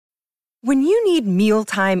When you need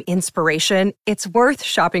mealtime inspiration, it's worth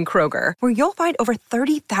shopping Kroger, where you'll find over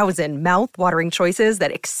 30,000 mouth-watering choices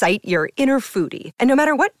that excite your inner foodie. And no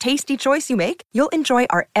matter what tasty choice you make, you'll enjoy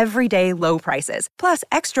our everyday low prices, plus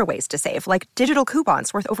extra ways to save, like digital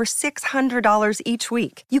coupons worth over $600 each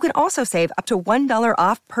week. You can also save up to $1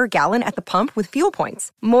 off per gallon at the pump with fuel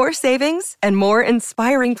points. More savings and more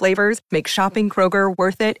inspiring flavors make shopping Kroger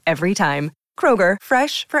worth it every time. Kroger,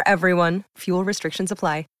 fresh for everyone. Fuel restrictions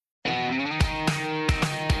apply.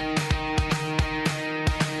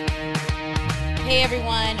 Hey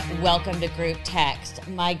everyone, welcome to Group Text.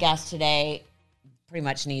 My guest today pretty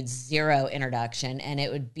much needs zero introduction, and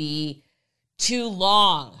it would be too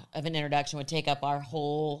long of an introduction, would take up our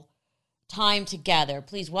whole time together.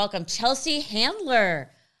 Please welcome Chelsea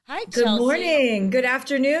Handler. Hi, Chelsea. Good morning, good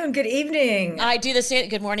afternoon, good evening. I do the same.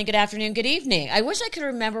 Good morning, good afternoon, good evening. I wish I could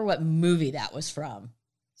remember what movie that was from.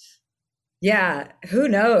 Yeah, who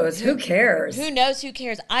knows? Who cares? Who knows? Who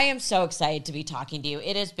cares? I am so excited to be talking to you.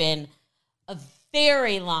 It has been a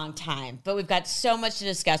very long time, but we've got so much to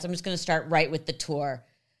discuss. I'm just going to start right with the tour.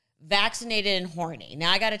 Vaccinated and horny.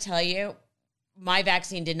 Now, I got to tell you, my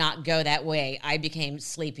vaccine did not go that way. I became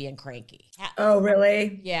sleepy and cranky. Oh,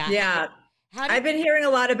 really? Yeah. Yeah. I've been hearing a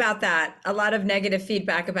lot about that, a lot of negative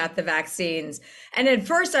feedback about the vaccines. And at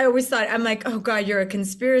first I always thought, I'm like, oh God, you're a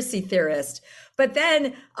conspiracy theorist. But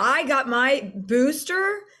then I got my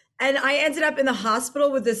booster and I ended up in the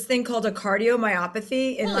hospital with this thing called a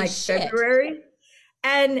cardiomyopathy in February.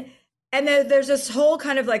 And then there's this whole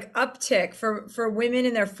kind of like uptick for women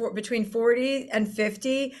in their between 40 and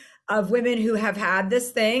 50 of women who have had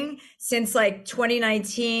this thing since like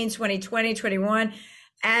 2019, 2020, 21.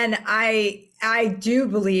 And I do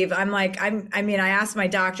believe I asked my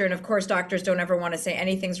doctor, and of course doctors don't ever want to say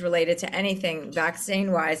anything's related to anything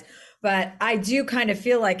vaccine wise, but I do kind of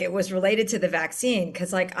feel like it was related to the vaccine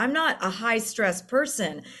because like I'm not a high stress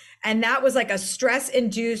person. And that was like a stress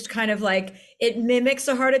induced kind of like, it mimics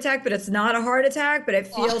a heart attack, but it's not a heart attack, but it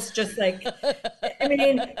feels just like, but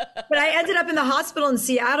I ended up in the hospital in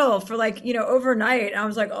Seattle for like, overnight. I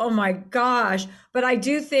was like, oh my gosh. But I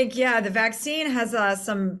do think, the vaccine has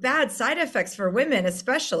some bad side effects for women,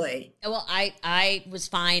 especially. Well, I was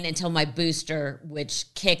fine until my booster,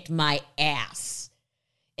 which kicked my ass.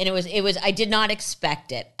 And it was, I did not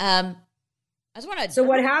expect it. So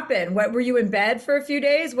what happened? Were you in bed for a few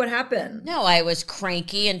days? What happened? No, I was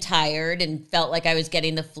cranky and tired and felt like I was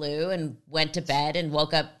getting the flu and went to bed and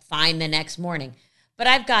woke up fine the next morning. But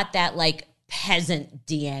I've got that like peasant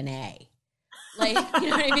DNA. Like, you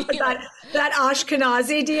know what I mean? that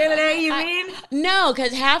Ashkenazi DNA, you mean? No,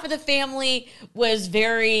 because half of the family was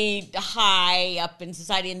very high up in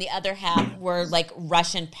society and the other half were like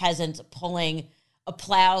Russian peasants pulling a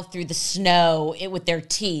plow through the snow with their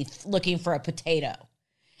teeth looking for a potato.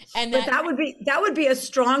 And that would be a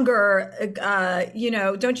stronger,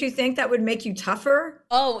 don't you think that would make you tougher?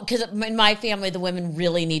 Oh, because in my family, the women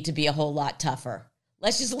really need to be a whole lot tougher.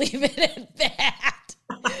 Let's just leave it at that.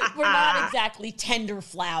 We're not exactly tender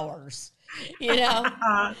flowers.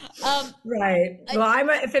 Right. Well,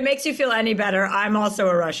 if it makes you feel any better, I'm also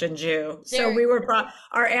a Russian Jew. So we were,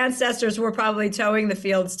 our ancestors were probably towing the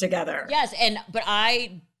fields together. Yes. But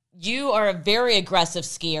you are a very aggressive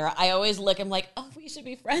skier. I always I'm like, oh, we should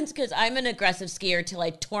be friends because I'm an aggressive skier till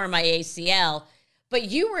I tore my ACL. But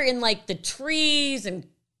you were in like the trees and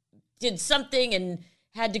did something and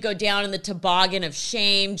had to go down in the toboggan of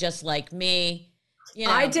shame, just like me.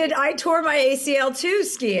 I did. I tore my ACL too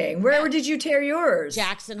skiing. Where did you tear yours?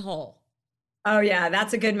 Jackson Hole. Oh yeah,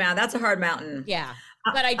 that's a good mountain. That's a hard mountain. Yeah,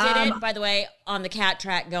 but I did it, by the way, on the cat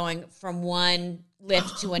track, going from one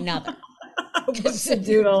lift to another. What's the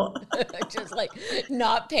doodle? Just like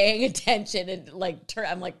not paying attention and like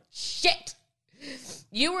I'm like, shit.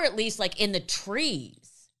 You were at least like in the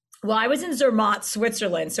trees. Well, I was in Zermatt,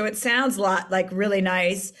 Switzerland, so it sounds like really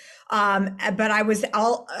nice. But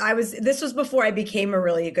this was before I became a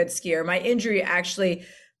really good skier. My injury actually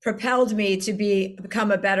propelled me to become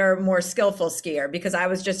a better, more skillful skier because I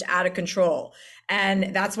was just out of control.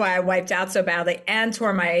 And that's why I wiped out so badly and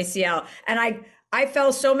tore my ACL. And I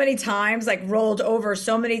fell so many times, like rolled over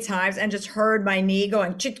so many times and just heard my knee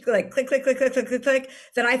going click, click, click, click, click, click, click, click,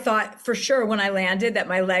 that I thought for sure when I landed that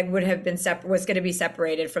my leg would have been was going to be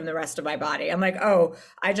separated from the rest of my body. I'm like, oh,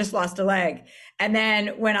 I just lost a leg. And then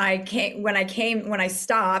when I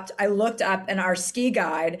stopped, I looked up and our ski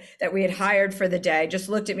guide that we had hired for the day just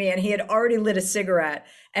looked at me and he had already lit a cigarette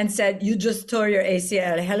and said, you just tore your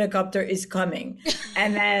ACL, a helicopter is coming.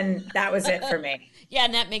 And then that was it for me. Yeah,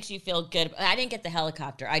 and that makes you feel good. I didn't get the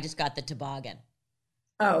helicopter. I just got the toboggan.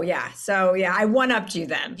 Oh, yeah. So, yeah, I one-upped you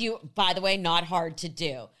then. You, by the way, not hard to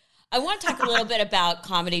do. I want to talk a little bit about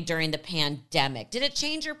comedy during the pandemic. Did it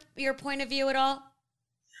change your point of view at all?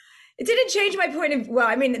 It didn't change my point of, well,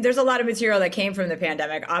 I mean, there's a lot of material that came from the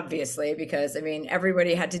pandemic, obviously, because I mean,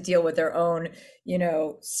 everybody had to deal with their own,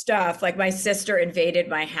 stuff. Like my sister invaded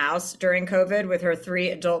my house during COVID with her 3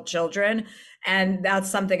 adult children. And that's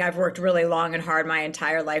something I've worked really long and hard my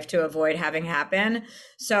entire life to avoid having happen.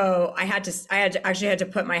 So I actually had to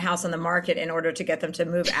put my house on the market in order to get them to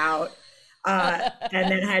move out. And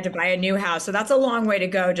then I had to buy a new house. So that's a long way to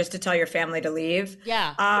go just to tell your family to leave.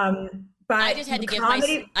 Yeah. But I just had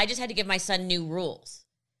to give my son new rules.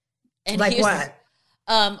 And like what?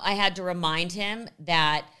 I had to remind him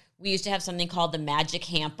that we used to have something called the magic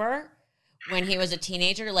hamper when he was a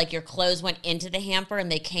teenager. Like your clothes went into the hamper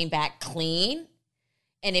and they came back clean.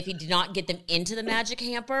 And if you did not get them into the magic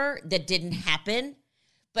hamper, that didn't happen.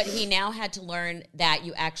 But he now had to learn that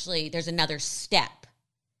there's another step,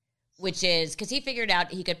 which is because he figured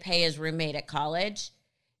out he could pay his roommate at college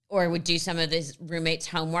or would do some of his roommate's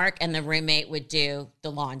homework and the roommate would do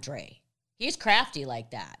the laundry. He's crafty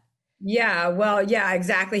like that. Yeah, well, yeah,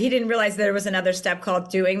 exactly. He didn't realize there was another step called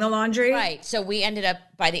doing the laundry. Right. So we ended up,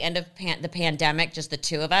 by the end of the pandemic, just the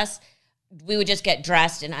two of us, we would just get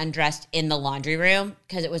dressed and undressed in the laundry room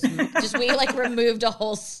because it was just, we like removed a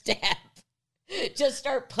whole step. Just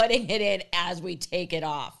start putting it in as we take it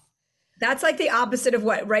off. That's like the opposite of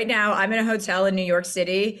what right now I'm in a hotel in New York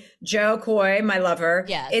City. Joe Coy, my lover,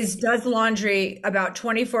 does laundry about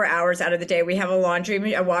 24 hours out of the day. We have a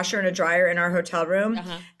washer and a dryer in our hotel room.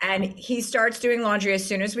 And he starts doing laundry as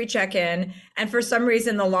soon as we check in. And for some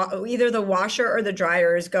reason, either the washer or the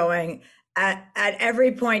dryer is going at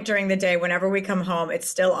every point during the day. Whenever we come home, it's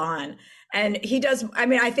still on. And he does,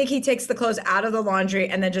 I think he takes the clothes out of the laundry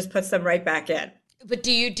and then just puts them right back in. But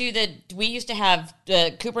do you do we used to have,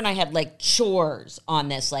 Cooper and I had like chores on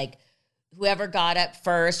this, like whoever got up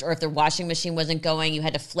first, or if the washing machine wasn't going, you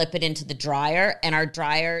had to flip it into the dryer, and our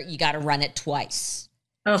dryer, you got to run it twice.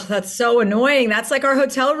 Oh, that's so annoying. That's like our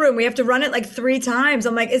hotel room. We have to run it like 3 times.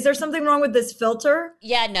 I'm like, is there something wrong with this filter?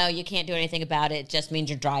 Yeah, no, you can't do anything about it. It just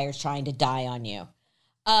means your dryer's trying to die on you.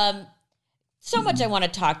 So much I want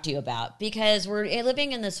to talk to you about because we're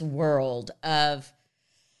living in this world of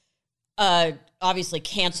obviously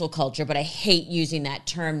cancel culture, but I hate using that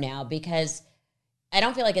term now because I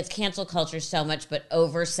don't feel like it's cancel culture so much, but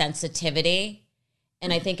oversensitivity.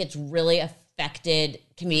 And I think it's really affected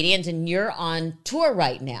comedians, and you're on tour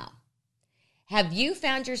right now. Have you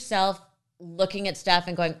found yourself looking at stuff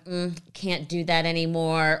and going, can't do that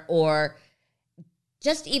anymore, or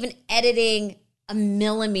just even editing a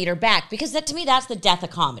millimeter back? Because that, to me, that's the death of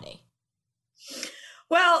comedy.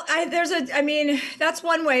 Well, that's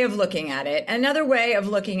one way of looking at it. Another way of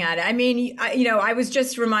looking at it, I was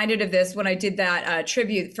just reminded of this when I did that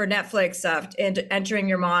tribute for Netflix, inducting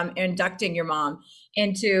your mom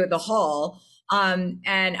into the hall. And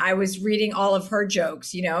I was reading all of her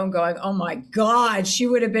jokes, and going, oh my God, she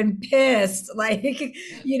would have been pissed,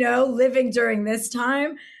 living during this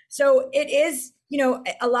time. So it is,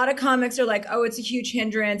 a lot of comics are like, oh, it's a huge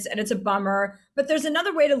hindrance and it's a bummer. But there's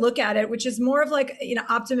another way to look at it, which is more of like,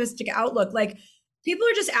 optimistic outlook. Like people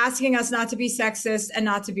are just asking us not to be sexist and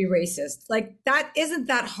not to be racist. Like that isn't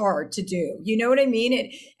that hard to do. You know what I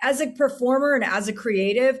mean? As a performer and as a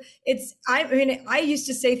creative, I used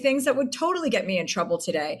to say things that would totally get me in trouble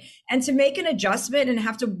today. And to make an adjustment and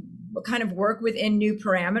have to kind of work within new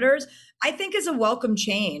parameters, I think is a welcome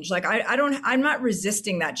change. Like I'm not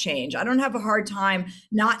resisting that change. I don't have a hard time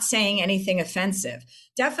not saying anything offensive.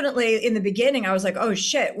 Definitely in the beginning, I was like, oh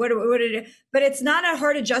shit, what did it, but it's not a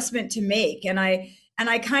hard adjustment to make. And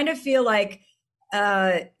I kind of feel like,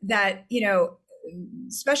 that,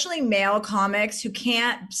 especially male comics who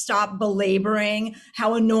can't stop belaboring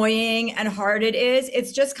how annoying and hard it is.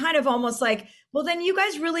 It's just kind of almost like, well, then you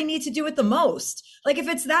guys really need to do it the most. Like if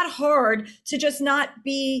it's that hard to just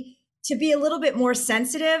to be a little bit more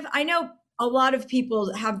sensitive. I know a lot of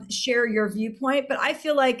people share your viewpoint, but I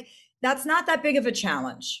feel like that's not that big of a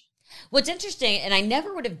challenge. What's interesting, and I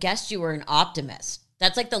never would have guessed you were an optimist.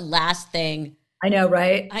 That's like the last thing. I know,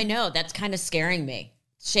 right? I know. That's kind of scaring me,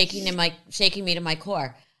 shaking me to my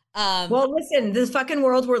core. Well, listen, this fucking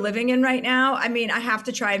world we're living in right now, I have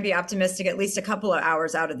to try and be optimistic at least a couple of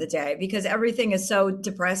hours out of the day because everything is so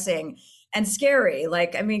depressing and scary.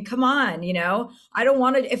 Like, come on, I don't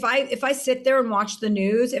want to, if I sit there and watch the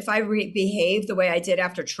news, if I behave the way I did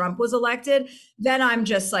after Trump was elected, then I'm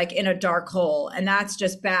just like in a dark hole, and that's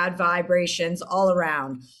just bad vibrations all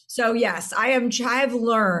around. So yes, I have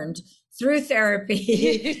learned through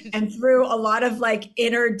therapy and through a lot of like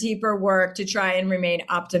inner deeper work to try and remain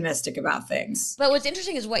optimistic about things. But what's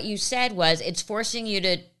interesting is what you said was it's forcing you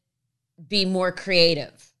to be more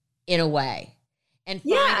creative in a way and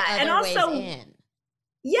find and other also, ways in.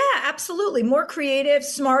 yeah, absolutely. More creative,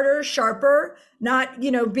 smarter, sharper, not,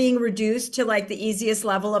 being reduced to like the easiest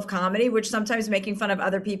level of comedy, which sometimes making fun of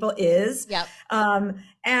other people is. Yep.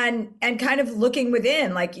 And kind of looking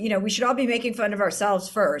within, like, we should all be making fun of ourselves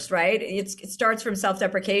first, right? It starts from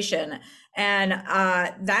self-deprecation, and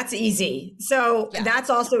that's easy. So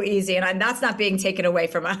that's also easy, and that's not being taken away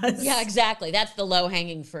from us. Yeah, exactly. That's the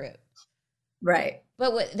low-hanging fruit. Right.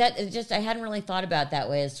 But I hadn't really thought about that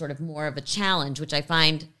way as sort of more of a challenge, which I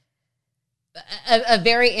find a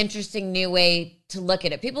very interesting new way to look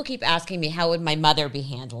at it. People keep asking me, how would my mother be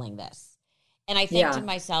handling this? And I think to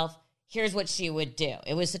myself, here's what she would do.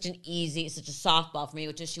 It was such a softball for me,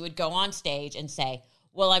 which is she would go on stage and say,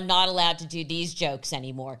 well, I'm not allowed to do these jokes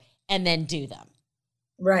anymore, and then do them.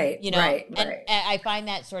 Right. Right. And I find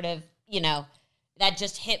that sort of, that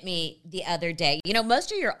just hit me the other day.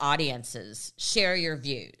 Most of your audiences share your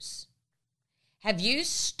views. Have you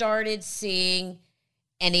started seeing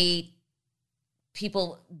any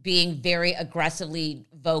people being very aggressively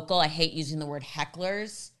vocal? I hate using the word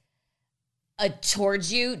hecklers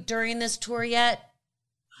towards you during this tour yet?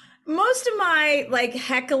 Most of my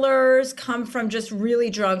hecklers come from just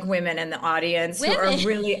really drunk women in the audience who are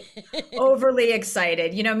really overly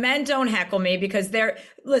excited. Men don't heckle me because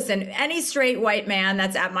listen, any straight white man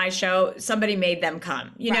that's at my show, somebody made them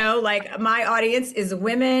come. My audience is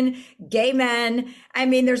women, gay men. I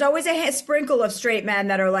mean, there's always a sprinkle of straight men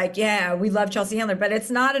that are like, yeah, we love Chelsea Handler, but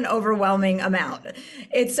it's not an overwhelming amount.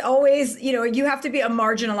 It's always, you have to be a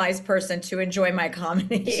marginalized person to enjoy my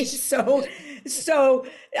comedy. So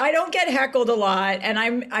I don't get heckled a lot, and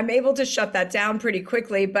I'm able to shut that down pretty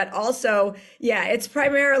quickly. But also, it's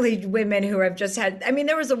primarily women who have just had. I mean,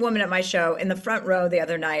 there was a woman at my show in the front row the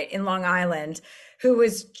other night in Long Island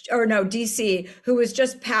DC, who was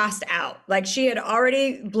just passed out. Like, she had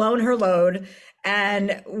already blown her load.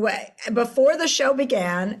 And before the show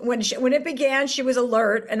began, when it began, she was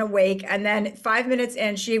alert and awake. And then 5 minutes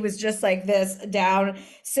in, she was just like this, down,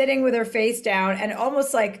 sitting with her face down, and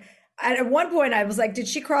almost like. At one point, I was like, did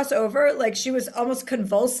she cross over? Like, she was almost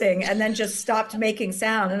convulsing and then just stopped making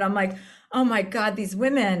sound. And I'm like, oh my God, these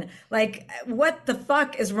women, like, what the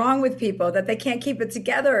fuck is wrong with people that they can't keep it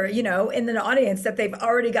together, in an audience that they've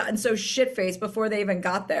already gotten so shit-faced before they even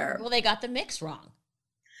got there? Well, they got the mix wrong.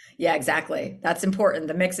 Yeah, exactly. That's important.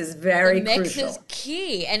 The mix is very crucial. The mix is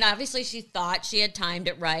key. And obviously she thought she had timed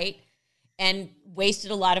it right and wasted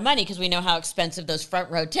a lot of money because we know how expensive those front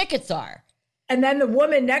row tickets are. And then the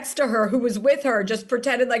woman next to her who was with her just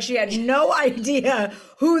pretended like she had no idea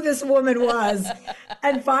who this woman was.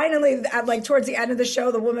 And finally, towards the end of the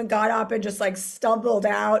show, the woman got up and just stumbled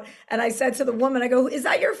out. And I said to the woman, I go, is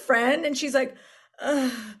that your friend? And she's like,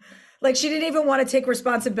 ugh. Like, she didn't even want to take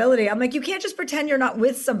responsibility. I'm like, you can't just pretend you're not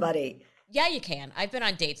with somebody. Yeah, you can. I've been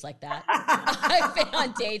on dates like that. I've been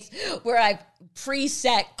on dates where I've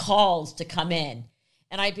preset calls to come in.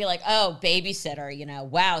 And I'd be like, oh, babysitter,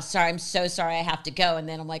 wow, sorry, I'm so sorry I have to go. And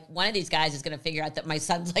then I'm like, one of these guys is going to figure out that my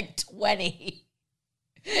son's 20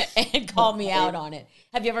 and call me out on it.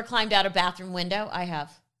 Have you ever climbed out a bathroom window? I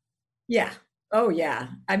have. Yeah. Oh, yeah.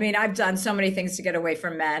 I mean, I've done so many things to get away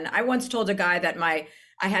from men. I once told a guy that I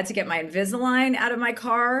had to get my Invisalign out of my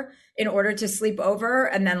car in order to sleep over,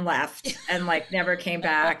 and then left and never came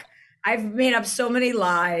back. I've made up so many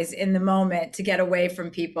lies in the moment to get away from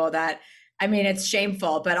people that, I mean, it's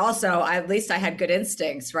shameful, but also at least I had good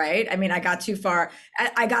instincts, right? I mean, I got too far.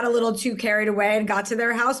 I got a little too carried away and got to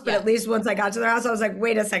their house, but at least once I got to their house, I was like,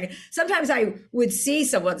 wait a second. Sometimes I would see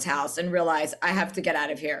someone's house and realize I have to get out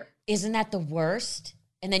of here. Isn't that the worst?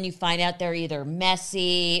 And then you find out they're either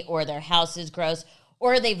messy or their house is gross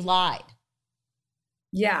or they've lied.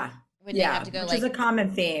 Yeah. When they have to go, which is a common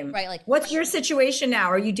theme. Right. What's your situation now?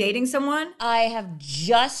 Are you dating someone? I have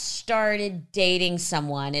just started dating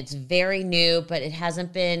someone. It's very new, but it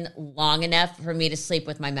hasn't been long enough for me to sleep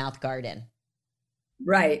with my mouth guard in.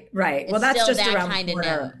 Right. Well, that's just around the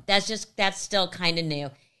corner. That's still kind of new.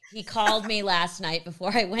 He called me last night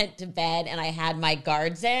before I went to bed and I had my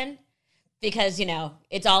guards in because,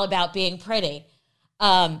 it's all about being pretty.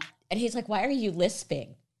 And he's like, why are you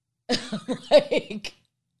lisping?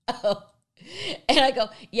 Oh, and I go,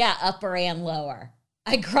 yeah, upper and lower.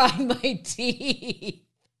 I grind my teeth.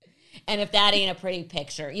 And if that ain't a pretty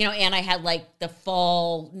picture, and I had the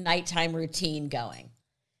full nighttime routine going.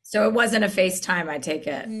 So it wasn't a FaceTime, I take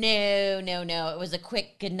it. No. It was a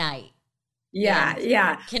quick good night.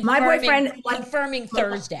 Yeah. My boyfriend confirming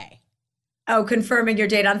Thursday. Oh, confirming your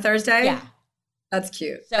date on Thursday? Yeah. That's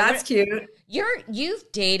cute. That's cute.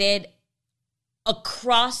 You've dated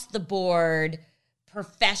across the board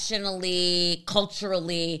professionally,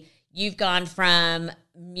 culturally, you've gone from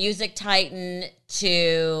music titan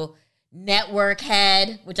to network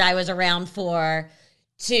head, which I was around for,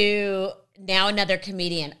 to now another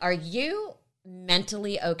comedian. Are you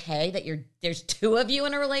mentally okay that there's two of you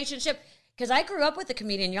in a relationship? Because I grew up with a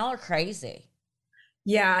comedian. Y'all are crazy.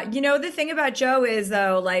 Yeah, the thing about Joe is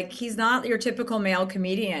though, like he's not your typical male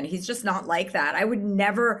comedian. He's just not like that. I would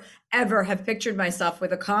never ever have pictured myself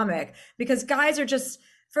with a comic because guys are just,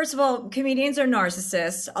 first of all, comedians are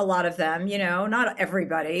narcissists, a lot of them, not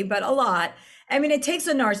everybody, but a lot. I mean, it takes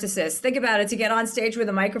a narcissist. Think about it, to get on stage with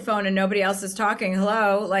a microphone and nobody else is talking.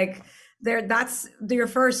 Hello, like that's your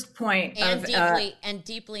first point and of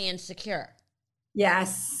deeply insecure.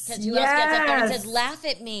 Yes. Because who else gets up there and says, "Laugh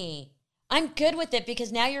at me"? I'm good with it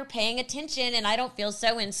because now you're paying attention and I don't feel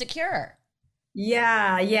so insecure.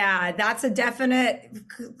 Yeah. That's a definite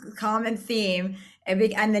common theme. And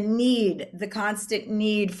the constant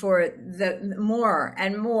need for the more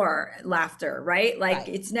and more laughter, right? Like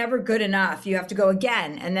It's never good enough. You have to go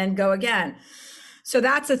again and then go again. So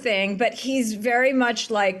that's a thing, but he's very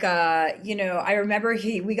much like, I remember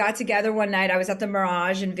we got together one night. I was at the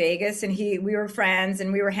Mirage in Vegas and we were friends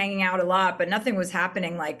and we were hanging out a lot, but nothing was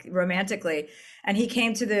happening like romantically. And he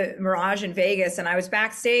came to the Mirage in Vegas and I was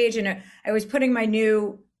backstage and I was putting my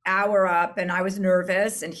new hour up and I was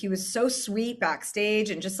nervous and he was so sweet backstage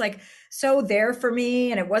and just like so there for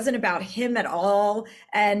me, and it wasn't about him at all.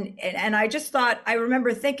 And I just thought, I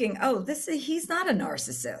remember thinking, oh, he's not a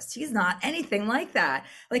narcissist. He's not anything like that.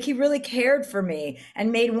 Like he really cared for me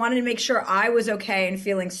and wanted to make sure I was okay and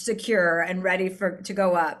feeling secure and ready to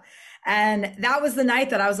go up. And that was the night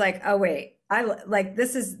that I was like, oh wait,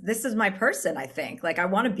 this is my person. I think like I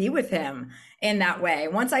want to be with him in that way.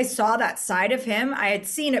 Once I saw that side of him, I had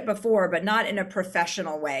seen it before, but not in a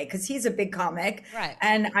professional way because he's a big comic. Right.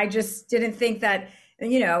 And I just didn't think that,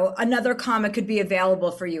 another comic could be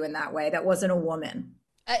available for you in that way. That wasn't a woman.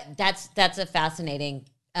 That's a fascinating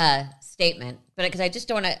statement, but because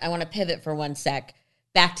I want to pivot for one sec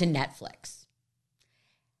back to Netflix.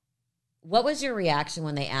 What was your reaction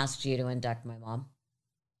when they asked you to induct my mom?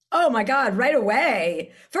 Oh my God, right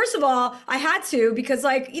away. First of all, I had to because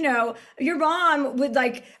your mom would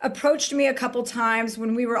approached me a couple times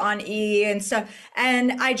when we were on E and stuff.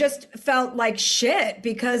 And I just felt like shit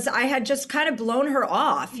because I had just kind of blown her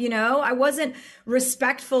off. I wasn't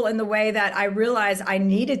respectful in the way that I realized I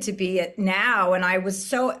needed to be it now. And I was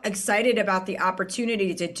so excited about the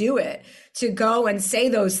opportunity to do it, to go and say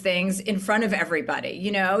those things in front of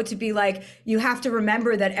everybody, to be like, you have to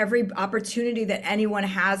remember that every opportunity that anyone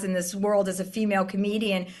has in this world as a female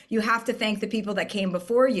comedian, you have to thank the people that came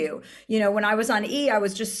before you. When I was on E, I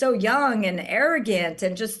was just so young and arrogant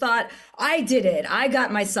and just thought I did it. I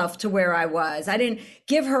got myself to where I was. I didn't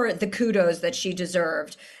give her the kudos that she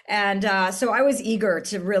deserved. And so I was eager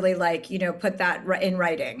to really put that in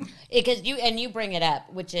writing. Because you bring it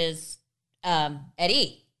up, which is at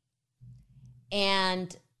E.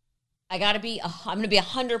 And I'm going to be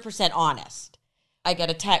 100% honest. I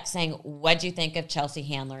got a text saying, what'd you think of Chelsea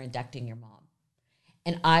Handler inducting your mom?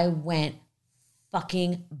 And I went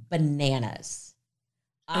fucking bananas.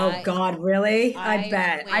 Oh God, really? I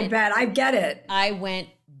bet. I get it. I went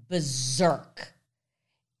berserk.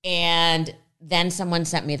 And then someone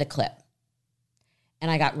sent me the clip.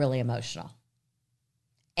 And I got really emotional.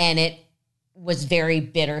 And it was very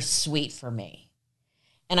bittersweet for me.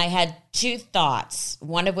 And I had two thoughts,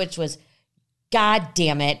 one of which was, God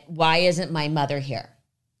damn it, why isn't my mother here?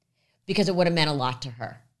 Because it would have meant a lot to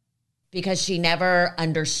her. Because she never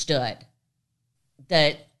understood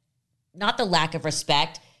not the lack of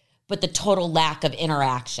respect, but the total lack of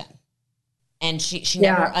interaction. And she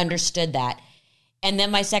never understood that. And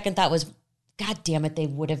then my second thought was, God damn it, they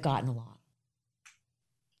would have gotten along.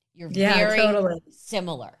 You're very totally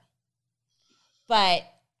similar. But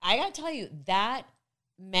I got to tell you, that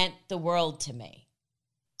meant the world to me.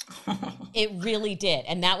 It really did.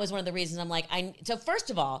 And that was one of the reasons I'm like, so first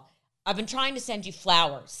of all, I've been trying to send you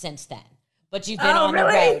flowers since then, but you've been on the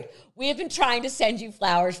road. We have been trying to send you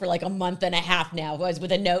flowers for like a month and a half now. It was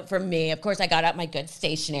with a note from me. Of course, I got out my good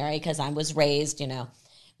stationery because I was raised,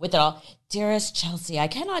 with it all. Dearest Chelsea, I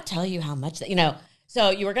cannot tell you how much so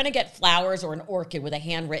you were going to get flowers or an orchid with a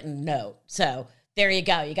handwritten note. So there you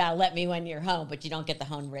go. You got to let me when you're home, but you don't get the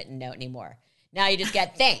handwritten note anymore. Now you just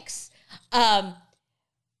get thanks.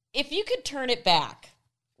 If you could turn it back,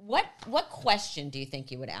 what question do you think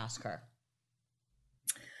you would ask her?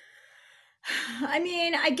 I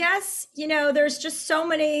mean, I guess, there's just so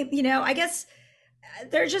many,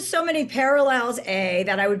 there's just so many parallels,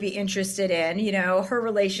 that I would be interested in, her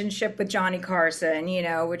relationship with Johnny Carson,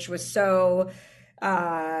 which was so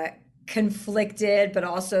uh, conflicted, but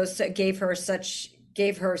also gave her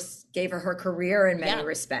her career in many Yeah.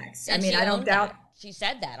 respects. I And mean, she I don't owned doubt. that. She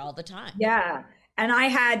said that all the time. Yeah. And I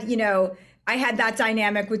had that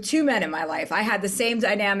dynamic with two men in my life. I had the same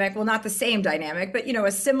dynamic, well, not the same dynamic, but,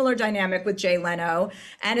 a similar dynamic with Jay Leno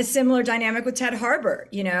and a similar dynamic with Ted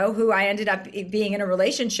Harbert, who I ended up being in a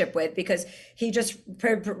relationship with because he just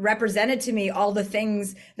represented to me all the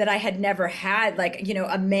things that I had never had. Like,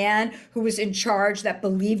 a man who was in charge, that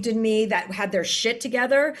believed in me, that had their shit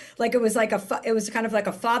together. Like it was kind of like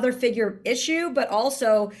a father figure issue, but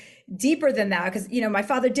also deeper than that because my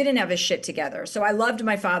father didn't have his shit together, so I loved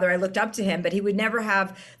my father, I looked up to him, but he would never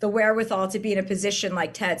have the wherewithal to be in a position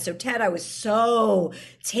like Ted. So Ted, I was so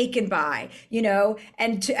taken by,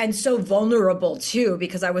 and so vulnerable too,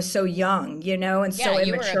 because I was so young, and Yeah, so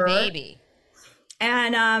you were a immature. baby.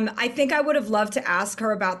 And I think I would have loved to ask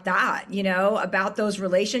her about that, about those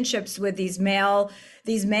relationships with these males,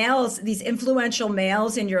 these influential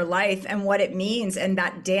males in your life and what it means. And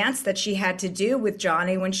that dance that she had to do with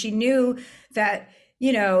Johnny when she knew that,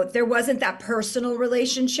 there wasn't that personal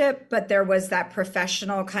relationship, but there was that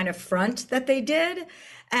professional kind of front that they did.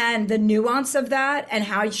 And the nuance of that and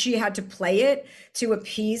how she had to play it to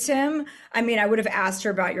appease him. I mean, I would have asked her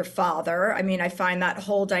about your father. I mean, I find that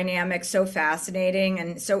whole dynamic so fascinating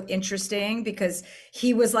and so interesting because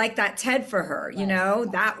he was like that Ted for her,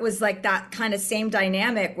 that was like that kind of same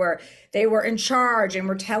dynamic where they were in charge and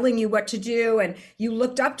were telling you what to do and you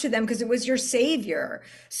looked up to them because it was your savior.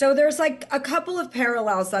 So there's like a couple of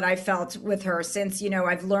parallels that I felt with her since,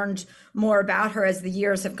 I've learned more about her as the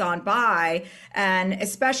years have gone by. And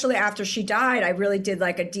especially after she died, I really did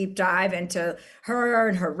like a deep dive into her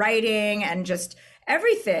and her writing and just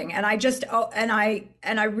everything. And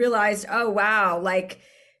I realized, oh wow, like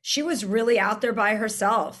she was really out there by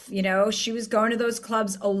herself. She was going to those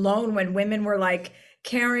clubs alone when women were like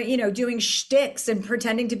carrying, doing shticks and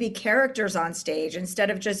pretending to be characters on stage instead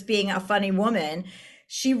of just being a funny woman.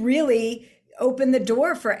 She really opened the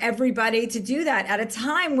door for everybody to do that at a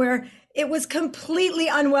time where it was completely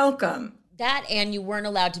unwelcome. That and you weren't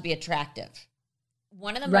allowed to be attractive.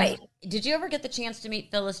 One of the Right. Did you ever get the chance to meet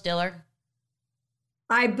Phyllis Diller?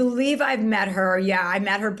 I believe I've met her. Yeah, I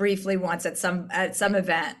met her briefly once at some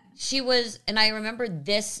event. She was, and I remember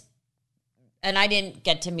this, and I didn't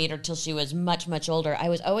get to meet her till she was much, much older. I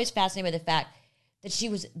was always fascinated by the fact that she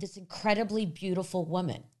was this incredibly beautiful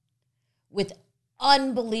woman with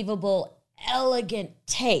unbelievable, elegant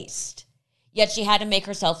taste, yet she had to make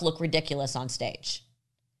herself look ridiculous on stage.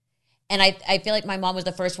 And I feel like my mom was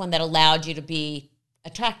the first one that allowed you to be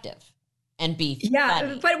attractive and be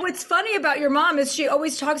funny. But what's funny about your mom is she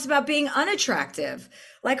always talks about being unattractive.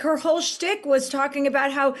 Like her whole shtick was talking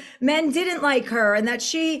about how men didn't like her and that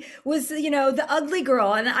she was, the ugly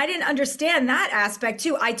girl. And I didn't understand that aspect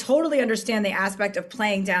too. I totally understand the aspect of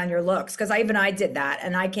playing down your looks because I did that.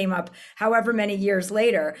 And I came up however many years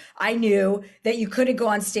later. I knew that you couldn't go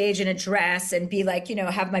on stage in a dress and be like,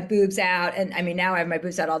 have my boobs out. And I mean, now I have my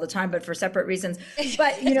boobs out all the time, but for separate reasons.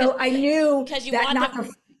 But, I knew because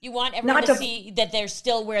that you want everyone to see that they're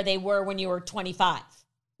still where they were when you were 25.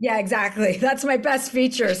 Yeah, exactly. That's my best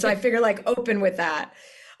feature. So I figure like open with that.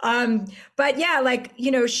 But yeah, like,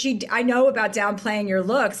 I know about downplaying your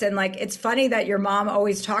looks. And like, it's funny that your mom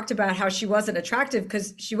always talked about how she wasn't attractive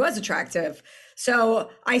because she was attractive. So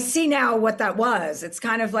I see now what that was. It's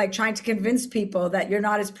kind of like trying to convince people that you're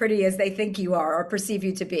not as pretty as they think you are or perceive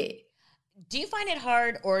you to be. Do you find it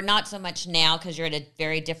hard, or not so much now because you're at a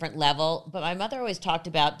very different level? But my mother always talked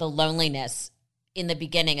about the loneliness in the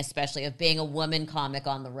beginning, especially of being a woman comic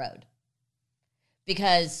on the road.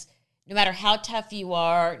 Because no matter how tough you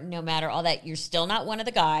are, no matter all that, you're still not one of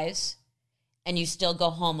the guys and you still go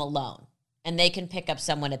home alone and they can pick up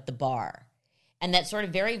someone at the bar. And that sort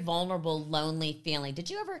of very vulnerable, lonely feeling. Did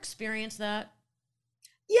you ever experience that?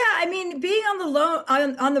 Yeah, I mean, being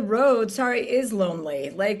on the road, is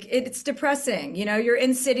lonely. Like it's depressing. You're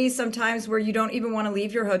in cities sometimes where you don't even want to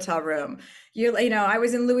leave your hotel room. I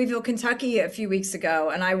was in Louisville, Kentucky a few weeks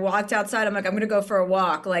ago, and I walked outside. I'm like, I'm going to go for a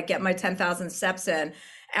walk, like get my 10,000 steps in.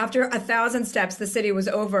 After 1,000 steps, the city was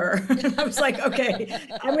over. I was like, okay,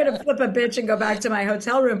 I'm going to flip a bitch and go back to my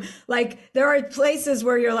hotel room. Like there are places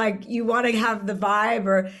where you're like, you want to have the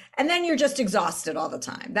vibe and then you're just exhausted all the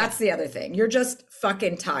time. That's the other thing. You're just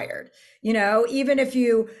fucking tired. Even if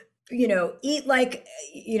you eat like,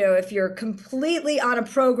 if you're completely on a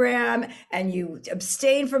program and you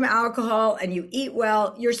abstain from alcohol and you eat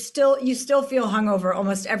well, you still feel hungover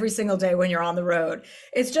almost every single day when you're on the road.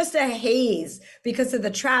 It's just a haze because of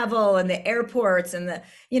the travel and the airports and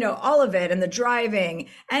the, all of it and the driving.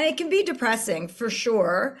 And it can be depressing for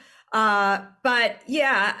sure. But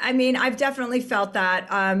yeah, I mean, I've definitely felt that.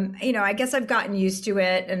 I guess I've gotten used to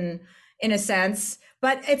it, and in a sense,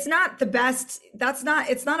 but it's not the best.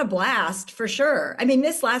 It's not a blast for sure. I mean,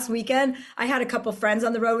 this last weekend, I had a couple friends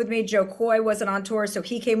on the road with me. Joe Coy wasn't on tour, so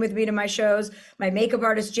he came with me to my shows. My makeup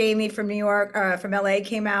artist, Jamie from New York, from LA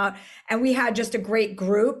came out, and we had just a great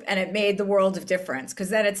group, and it made the world of difference. Cause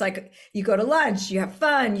then it's like, you go to lunch, you have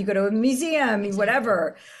fun, you go to a museum,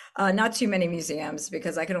 whatever. Not too many museums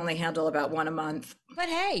because I can only handle about one a month. But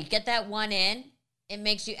hey, get that one in. It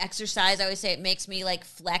makes you exercise. I always say it makes me like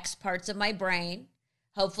flex parts of my brain.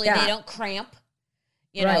 Hopefully they don't cramp,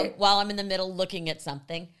 while I'm in the middle looking at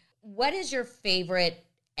something. What is your favorite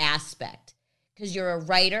aspect? Because you're a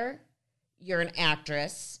writer, you're an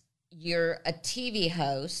actress, you're a TV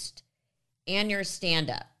host, and you're a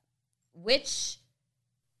stand-up. Which,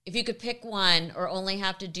 if you could pick one or only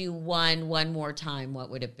have to do one more time, what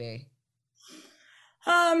would it be?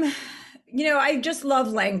 I just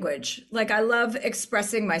love language. Like, I love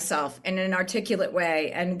expressing myself in an articulate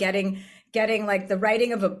way and getting like the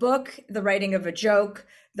writing of a book, the writing of a joke,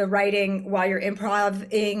 the writing while you're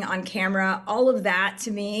improvising on camera. All of that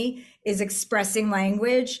to me is expressing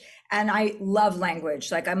language. And I love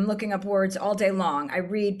language. Like, I'm looking up words all day long. I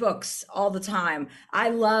read books all the time. I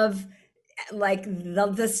love like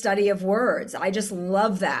the study of words. I just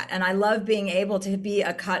love that. And I love being able to be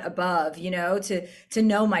a cut above, to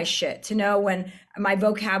know my shit, to know when my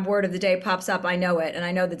vocab word of the day pops up, I know it and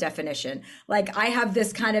I know the definition. Like, I have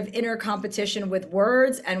this kind of inner competition with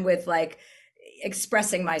words and with like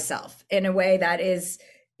expressing myself in a way that is,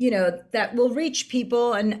 that will reach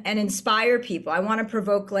people and inspire people. I want to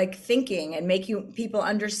provoke like thinking and make people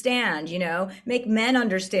understand, make men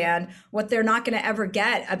understand what they're not going to ever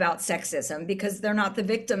get about sexism because they're not the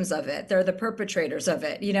victims of it. They're the perpetrators of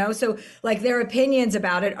it, So like their opinions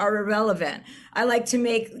about it are irrelevant. I like to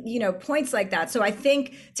make, points like that. So I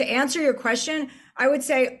think to answer your question, I would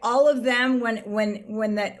say all of them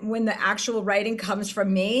when the actual writing comes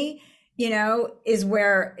from me, is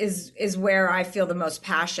where I feel the most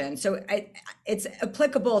passion. So it's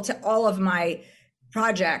applicable to all of my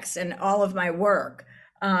projects and all of my work.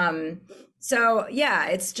 So yeah,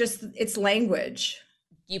 it's language.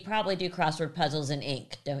 You probably do crossword puzzles in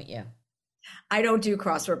ink, don't you? I don't do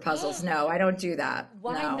crossword puzzles. No, I don't do that.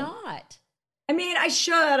 Why no. not? I mean, I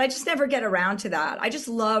should. I just never get around to that. I just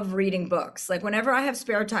love reading books. Like whenever I have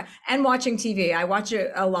spare time and watching TV. I watch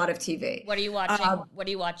a lot of TV. What are you watching? What are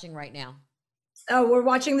you watching right now? Oh, we're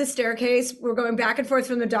watching The Staircase. We're going back and forth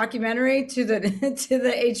from the documentary to the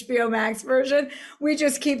HBO Max version. We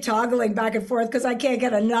just keep toggling back and forth because I can't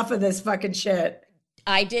get enough of this fucking shit.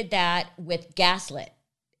 I did that with Gaslit.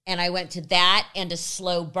 And I went to that and to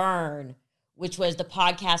Slow Burn, which was the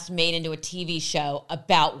podcast made into a TV show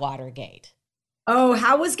about Watergate. Oh,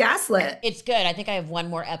 how was Gaslit? It's good. I think I have one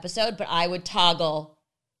more episode, but I would toggle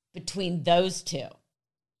between those two.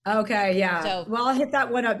 Okay, yeah. So, well, I'll hit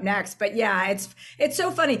that one up next. But yeah, it's so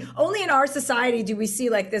funny. Only in our society do we see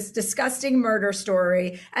like this disgusting murder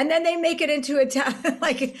story, and then they make it into a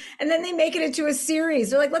series.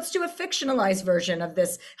 They're like, let's do a fictionalized version of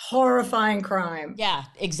this horrifying crime. Yeah,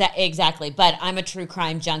 exactly. But I'm a true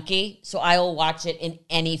crime junkie, so I will watch it in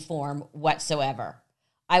any form whatsoever.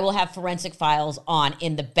 I will have Forensic Files on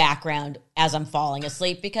in the background as I'm falling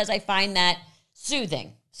asleep because I find that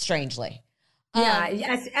soothing, strangely. Yeah,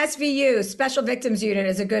 SVU, Special Victims Unit,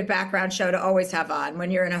 is a good background show to always have on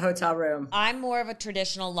when you're in a hotel room. I'm more of a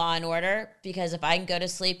traditional Law and Order because if I can go to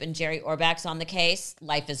sleep and Jerry Orbach's on the case,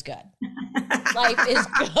 life is good. Life is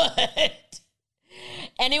good.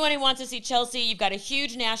 Anyone who wants to see Chelsea, you've got a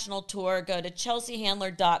huge national tour. Go to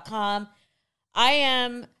chelseahandler.com. I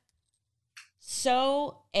am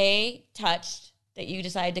so touched that you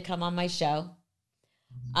decided to come on my show.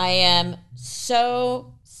 I am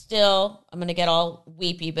so still, I'm going to get all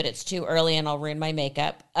weepy, but it's too early and I'll ruin my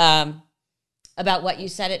makeup, about what you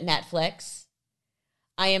said at Netflix.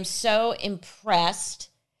 I am so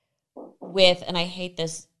impressed with, and I hate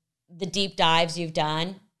this, the deep dives you've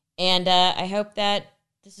done. And I hope that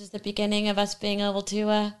this is the beginning of us being able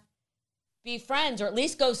to be friends, or at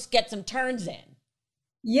least go get some turns in.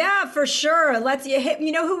 Yeah, for sure.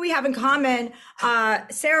 You know who we have in common?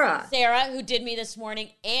 Sarah. Sarah, who did me this morning,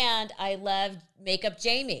 and I love Makeup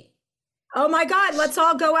Jamie. Oh my God, let's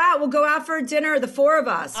all go out. We'll go out for dinner, the four of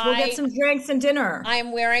us. We'll get some drinks and dinner. I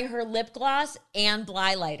am wearing her lip gloss and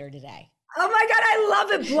Blylighter today. Oh my God, I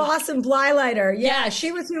love it. Blossom Blylighter. Yeah, yes.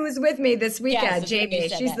 She was who was with me this weekend, yes, Jamie.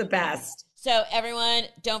 She's the best. So everyone,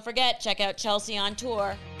 don't forget, check out Chelsea on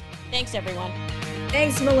tour. Thanks, everyone.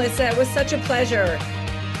 Thanks, Melissa. It was such a pleasure.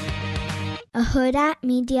 A Huda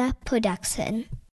Media Production.